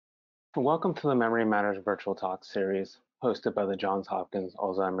Welcome to the Memory Matters virtual talk series hosted by the Johns Hopkins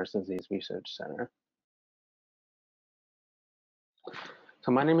Alzheimer's Disease Research Center.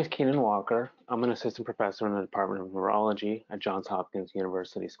 So my name is Keenan Walker. I'm an assistant professor in the Department of Neurology at Johns Hopkins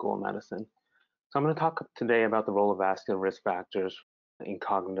University School of Medicine. So I'm going to talk today about the role of vascular risk factors in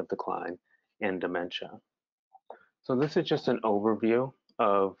cognitive decline and dementia. So this is just an overview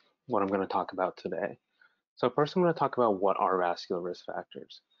of what I'm going to talk about today. So first I'm going to talk about what are vascular risk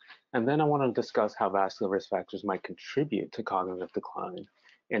factors. And then I want to discuss how vascular risk factors might contribute to cognitive decline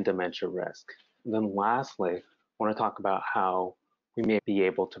and dementia risk. And then lastly, I want to talk about how we may be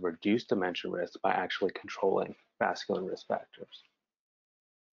able to reduce dementia risk by actually controlling vascular risk factors.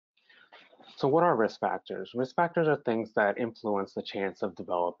 So what are risk factors? Risk factors are things that influence the chance of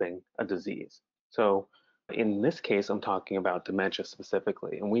developing a disease. So in this case, I'm talking about dementia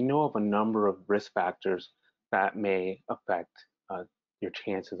specifically, and we know of a number of risk factors that may affect your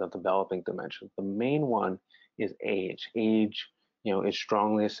chances of developing dementia. The main one is age. Age, is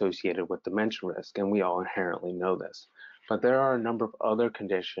strongly associated with dementia risk, and we all inherently know this. But there are a number of other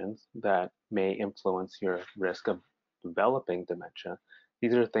conditions that may influence your risk of developing dementia.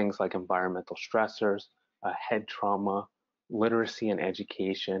 These are things like environmental stressors, head trauma, literacy and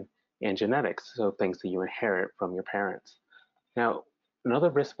education, and genetics, so things that you inherit from your parents. Now, another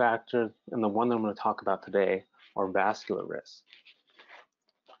risk factor, and the one that I'm going to talk about today, are vascular risks.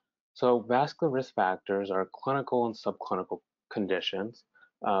 So vascular risk factors are clinical and subclinical conditions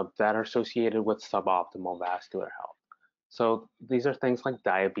that are associated with suboptimal vascular health. So these are things like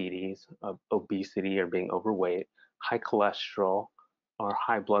diabetes, obesity or being overweight, high cholesterol, or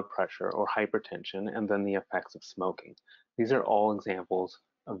high blood pressure or hypertension, and then the effects of smoking. These are all examples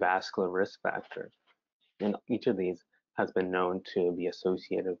of vascular risk factors, and each of these has been known to be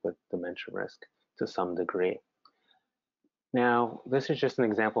associated with dementia risk to some degree. Now, this is just an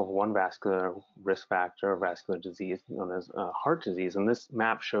example of one vascular risk factor or vascular disease known as heart disease, and this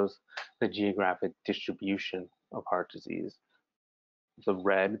map shows the geographic distribution of heart disease.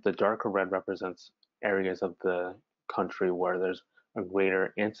 The darker red represents areas of the country where there's a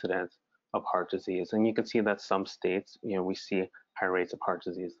greater incidence of heart disease, and you can see that some states, we see higher rates of heart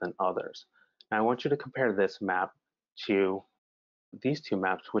disease than others. Now, I want you to compare this map to these two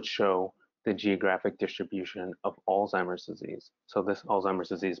maps, which show the geographic distribution of Alzheimer's disease. So this Alzheimer's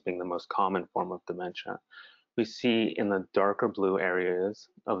disease being the most common form of dementia. We see in the darker blue areas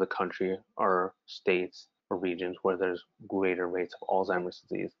of the country are states or regions where there's greater rates of Alzheimer's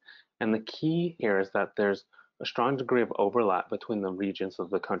disease. And the key here is that there's a strong degree of overlap between the regions of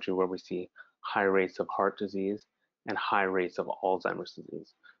the country where we see high rates of heart disease and high rates of Alzheimer's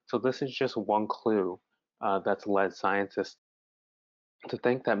disease. So this is just one clue that's led scientists to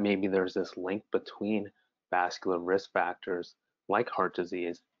think that maybe there's this link between vascular risk factors like heart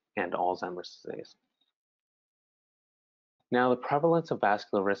disease and Alzheimer's disease. Now, the prevalence of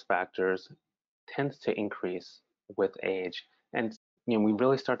vascular risk factors tends to increase with age, and we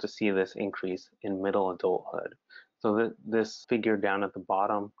really start to see this increase in middle adulthood. So this figure down at the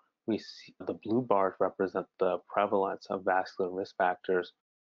bottom, we see the blue bars represent the prevalence of vascular risk factors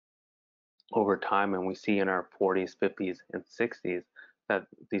over time, and we see in our 40s, 50s, and 60s that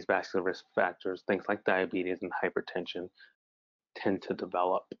these vascular risk factors, things like diabetes and hypertension, tend to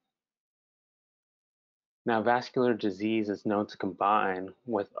develop. Now, vascular disease is known to combine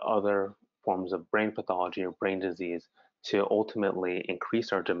with other forms of brain pathology or brain disease to ultimately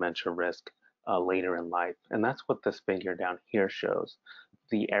increase our dementia risk later in life. And that's what this figure down here shows.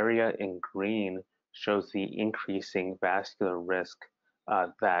 The area in green shows the increasing vascular risk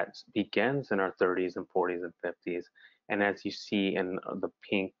that begins in our 30s and 40s and 50s. And as you see in the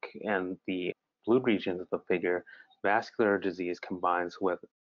pink and the blue regions of the figure, vascular disease combines with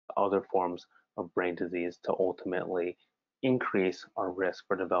other forms of brain disease to ultimately increase our risk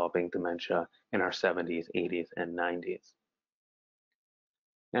for developing dementia in our 70s, 80s, and 90s.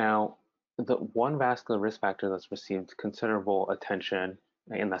 Now, the one vascular risk factor that's received considerable attention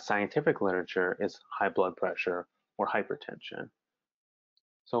in the scientific literature is high blood pressure or hypertension.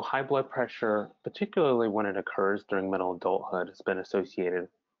 So high blood pressure, particularly when it occurs during middle adulthood, has been associated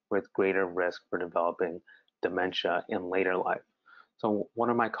with greater risk for developing dementia in later life. So one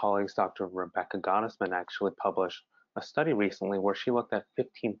of my colleagues, Dr. Rebecca Gottesman, actually published a study recently where she looked at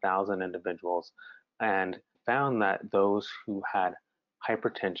 15,000 individuals and found that those who had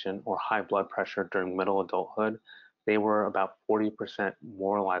hypertension or high blood pressure during middle adulthood, they were about 40%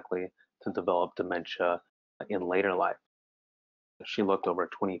 more likely to develop dementia in later life. She looked over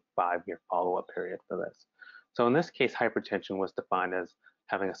a 25-year follow-up period for this. So in this case, hypertension was defined as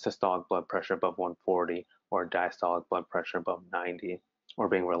having a systolic blood pressure above 140 or a diastolic blood pressure above 90. or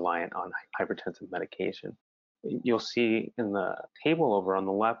being reliant on hypertensive medication. You'll see in the table over on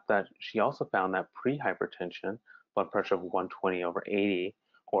the left that she also found that pre-hypertension, blood pressure of 120 over 80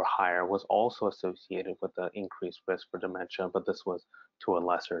 or higher, was also associated with the increased risk for dementia, but this was to a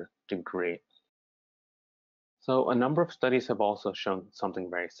lesser degree. So a number of studies have also shown something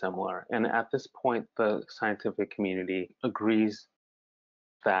very similar. And at this point, the scientific community agrees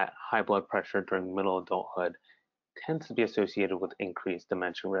that high blood pressure during middle adulthood tends to be associated with increased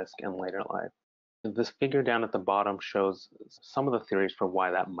dementia risk in later life. This figure down at the bottom shows some of the theories for why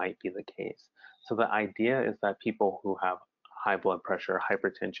that might be the case. So the idea is that people who have high blood pressure,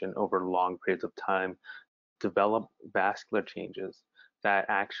 hypertension over long periods of time develop vascular changes that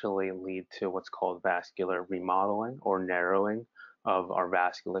actually lead to what's called vascular remodeling or narrowing of our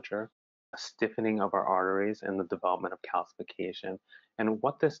vasculature, a stiffening of our arteries, and the development of calcification. And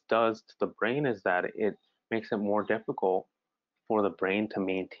what this does to the brain is that it makes it more difficult for the brain to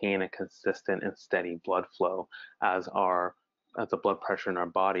maintain a consistent and steady blood flow as the blood pressure in our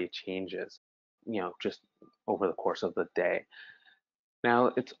body changes, just over the course of the day.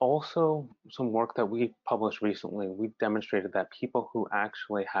 Now, it's also some work that we've published recently. We've demonstrated that people who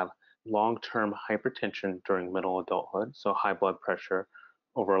actually have long-term hypertension during middle adulthood, so high blood pressure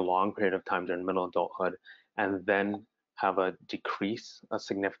over a long period of time during middle adulthood, and then have a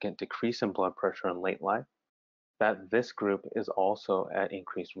significant decrease in blood pressure in late life, that this group is also at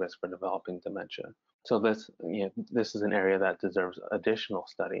increased risk for developing dementia. So this is an area that deserves additional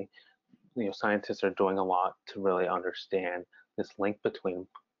study. Scientists are doing a lot to really understand this link between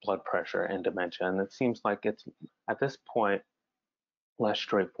blood pressure and dementia, and it seems like it's at this point less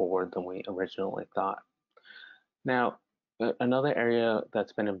straightforward than we originally thought. Now, another area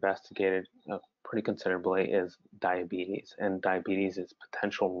that's been investigated pretty considerably is diabetes, and diabetes'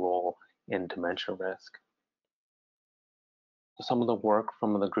 potential role in dementia risk. Some of the work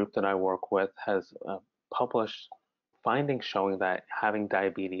from the group that I work with has published findings showing that having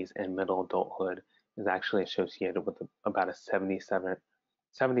diabetes in middle adulthood is actually associated with about a 77%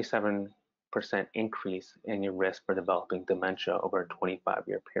 increase in your risk for developing dementia over a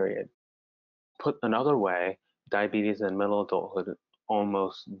 25-year period. Put another way, diabetes in middle adulthood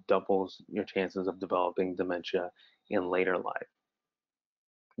almost doubles your chances of developing dementia in later life.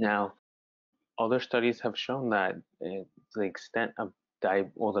 Now, other studies have shown that the extent of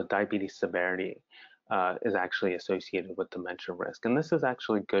the diabetes severity is actually associated with dementia risk. And this is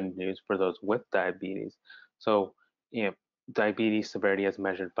actually good news for those with diabetes. So, diabetes severity as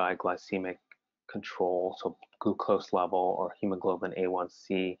measured by glycemic control, so glucose level or hemoglobin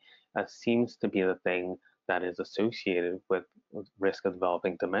A1C, seems to be the thing that is associated with risk of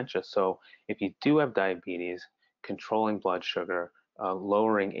developing dementia. So if you do have diabetes, controlling blood sugar,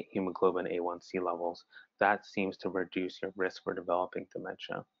 lowering hemoglobin A1C levels, that seems to reduce your risk for developing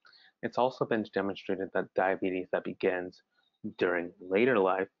dementia. It's also been demonstrated that diabetes that begins during later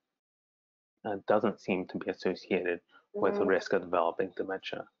life doesn't seem to be associated with the risk of developing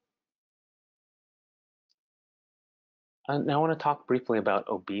dementia. Now I want to talk briefly about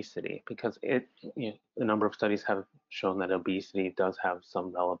obesity because a number of studies have shown that obesity does have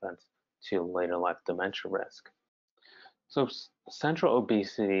some relevance to later life dementia risk. So central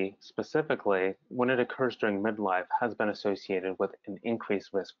obesity specifically, when it occurs during midlife, has been associated with an increased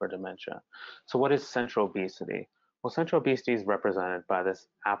risk for dementia. So what is central obesity? Well, central obesity is represented by this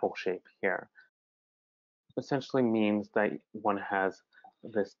apple shape here. Essentially means that one has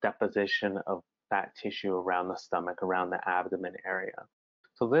this deposition of fat tissue around the stomach, around the abdomen area.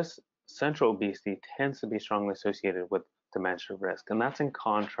 So this central obesity tends to be strongly associated with dementia risk, and that's in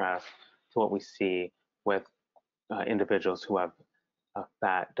contrast to what we see with individuals who have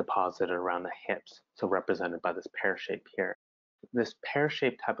fat deposited around the hips, so represented by this pear shape here. This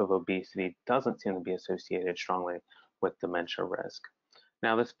pear-shaped type of obesity doesn't seem to be associated strongly with dementia risk.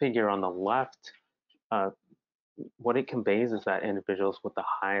 Now, this figure on the left, what it conveys is that individuals with the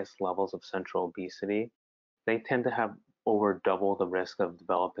highest levels of central obesity, they tend to have over double the risk of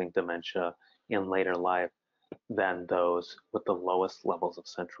developing dementia in later life than those with the lowest levels of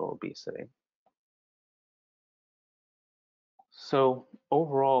central obesity. So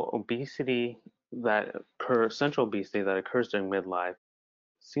overall, central obesity that occurs during midlife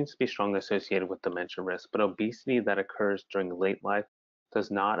seems to be strongly associated with dementia risk, but obesity that occurs during late life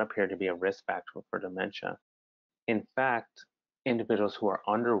does not appear to be a risk factor for dementia. In fact, individuals who are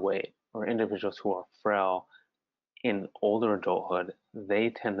underweight or individuals who are frail in older adulthood, they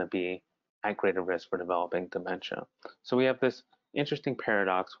tend to be at greater risk for developing dementia. So we have this interesting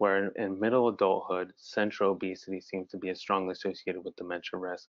paradox where in middle adulthood, central obesity seems to be strongly associated with dementia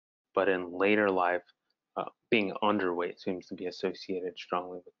risk, but in later life, being underweight seems to be associated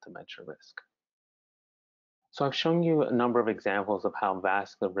strongly with dementia risk. So I've shown you a number of examples of how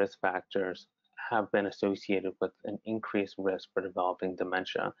vascular risk factors have been associated with an increased risk for developing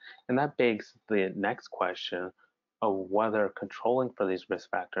dementia. And that begs the next question of whether controlling for these risk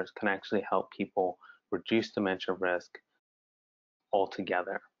factors can actually help people reduce dementia risk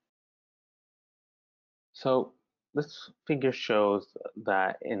altogether. So this figure shows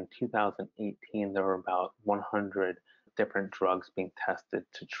that in 2018, there were about 100 different drugs being tested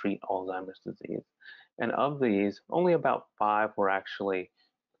to treat Alzheimer's disease. And of these, only about 5 were actually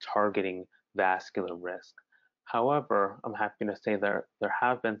targeting vascular risk. However, I'm happy to say there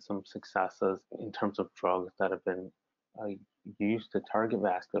have been some successes in terms of drugs that have been uh, used to target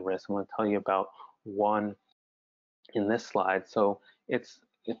vascular risk. I'm going to tell you about one in this slide. So it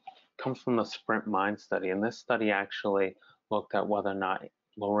comes from the Sprint Mind study, and this study actually looked at whether or not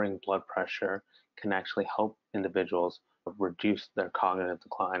lowering blood pressure can actually help individuals reduce their cognitive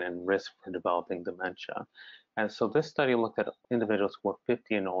decline and risk for developing dementia. And so this study looked at individuals who were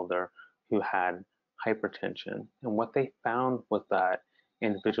 50 and older who had hypertension. And what they found was that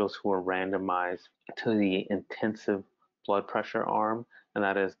individuals who were randomized to the intensive blood pressure arm, and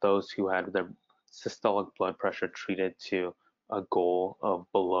that is those who had their systolic blood pressure treated to a goal of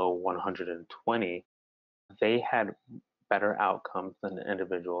below 120, they had better outcomes than the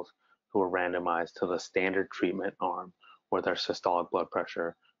individuals who were randomized to the standard treatment arm, where their systolic blood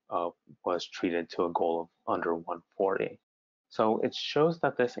pressure was treated to a goal of under 140. So it shows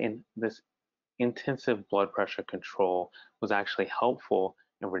that this intensive blood pressure control was actually helpful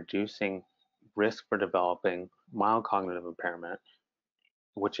in reducing risk for developing mild cognitive impairment,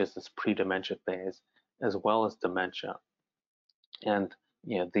 which is this pre-dementia phase, as well as dementia. And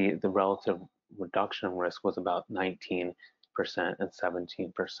the relative reduction in risk was about 19% and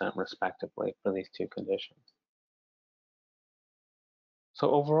 17% respectively for these two conditions.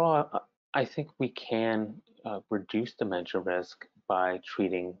 So overall, I think we can reduce dementia risk by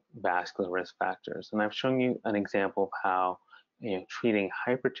treating vascular risk factors. And I've shown you an example of how treating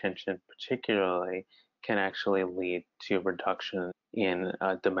hypertension particularly can actually lead to a reduction in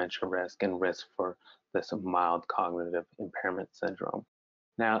dementia risk and risk for this mild cognitive impairment syndrome.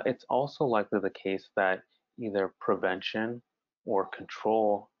 Now, it's also likely the case that either prevention or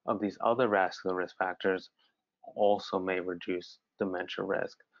control of these other vascular risk factors also may reduce dementia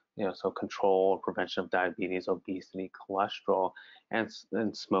risk. So control or prevention of diabetes, obesity, cholesterol, and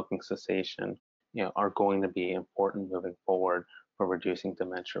smoking cessation, are going to be important moving forward for reducing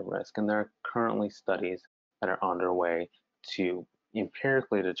dementia risk. And there are currently studies that are underway to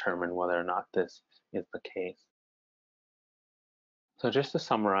empirically determine whether or not this is the case. So just to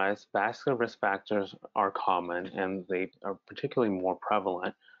summarize, vascular risk factors are common and they are particularly more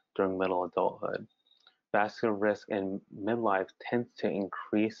prevalent during middle adulthood. Vascular risk in midlife tends to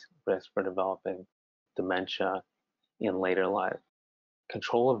increase risk for developing dementia in later life.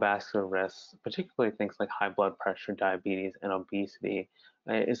 Control of vascular risks, particularly things like high blood pressure, diabetes, and obesity,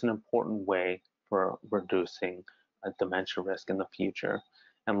 is an important way for reducing dementia risk in the future.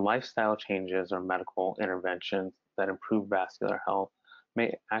 And lifestyle changes or medical interventions that improve vascular health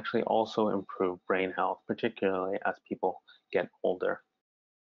may actually also improve brain health, particularly as people get older.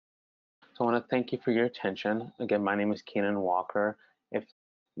 So I want to thank you for your attention. Again, my name is Keenan Walker. If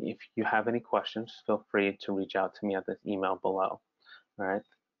you have any questions, feel free to reach out to me at this email below. All right.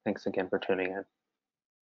 Thanks again for tuning in.